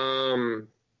 I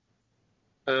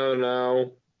don't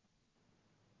know.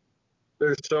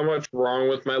 There's so much wrong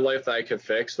with my life that I could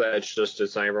fix that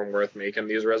it's not even worth making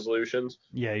these resolutions.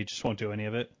 Yeah, you just won't do any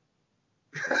of it.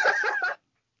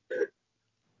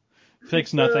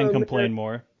 Fix nothing, complain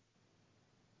more.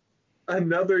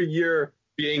 Another year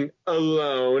being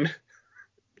alone.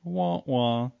 Wah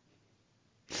wah.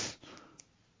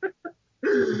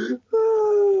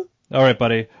 All right,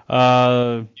 buddy.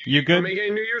 You good? Make any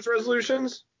New Year's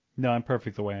resolutions? No, I'm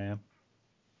perfect the way I am.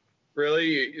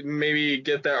 Really? Maybe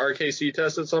get that RKC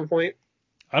test at some point?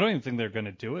 I don't even think they're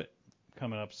gonna do it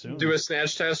coming up soon. Do a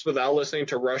snatch test without listening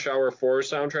to Rush Hour 4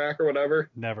 soundtrack or whatever?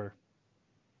 Never.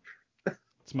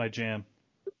 It's my jam.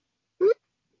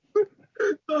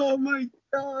 Oh my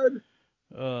god.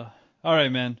 All right,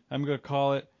 man. I'm gonna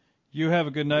call it. You have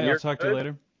a good night. I'll talk to you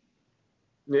later.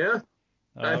 Yeah.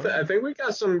 I think we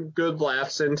got some good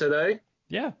laughs in today.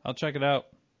 Yeah, I'll check it out.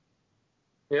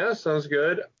 Yeah, sounds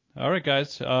good. All right,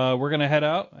 guys. We're going to head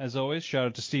out. As always, shout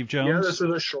out to Steve Jones. Yeah, this is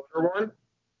a shorter one.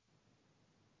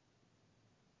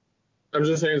 I'm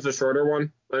just saying it's a shorter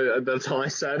one. That's all I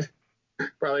said.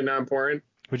 Probably not important.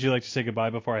 Would you like to say goodbye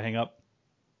before I hang up?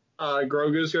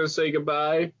 Grogu's going to say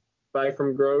goodbye. Bye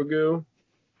from Grogu.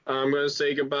 I'm going to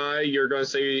say goodbye. You're going to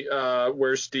say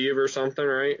where's Steve or something,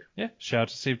 right? Yeah, shout out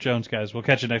to Steve Jones, guys. We'll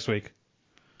catch you next week.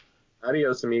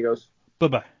 Adios, amigos.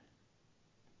 Bye-bye.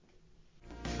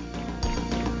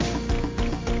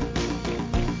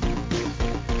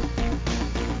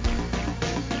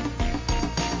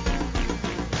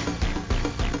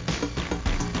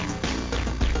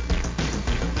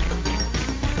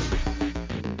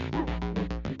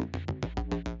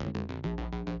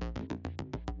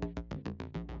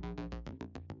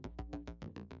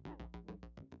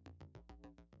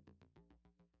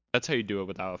 That's how you do it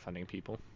without offending people.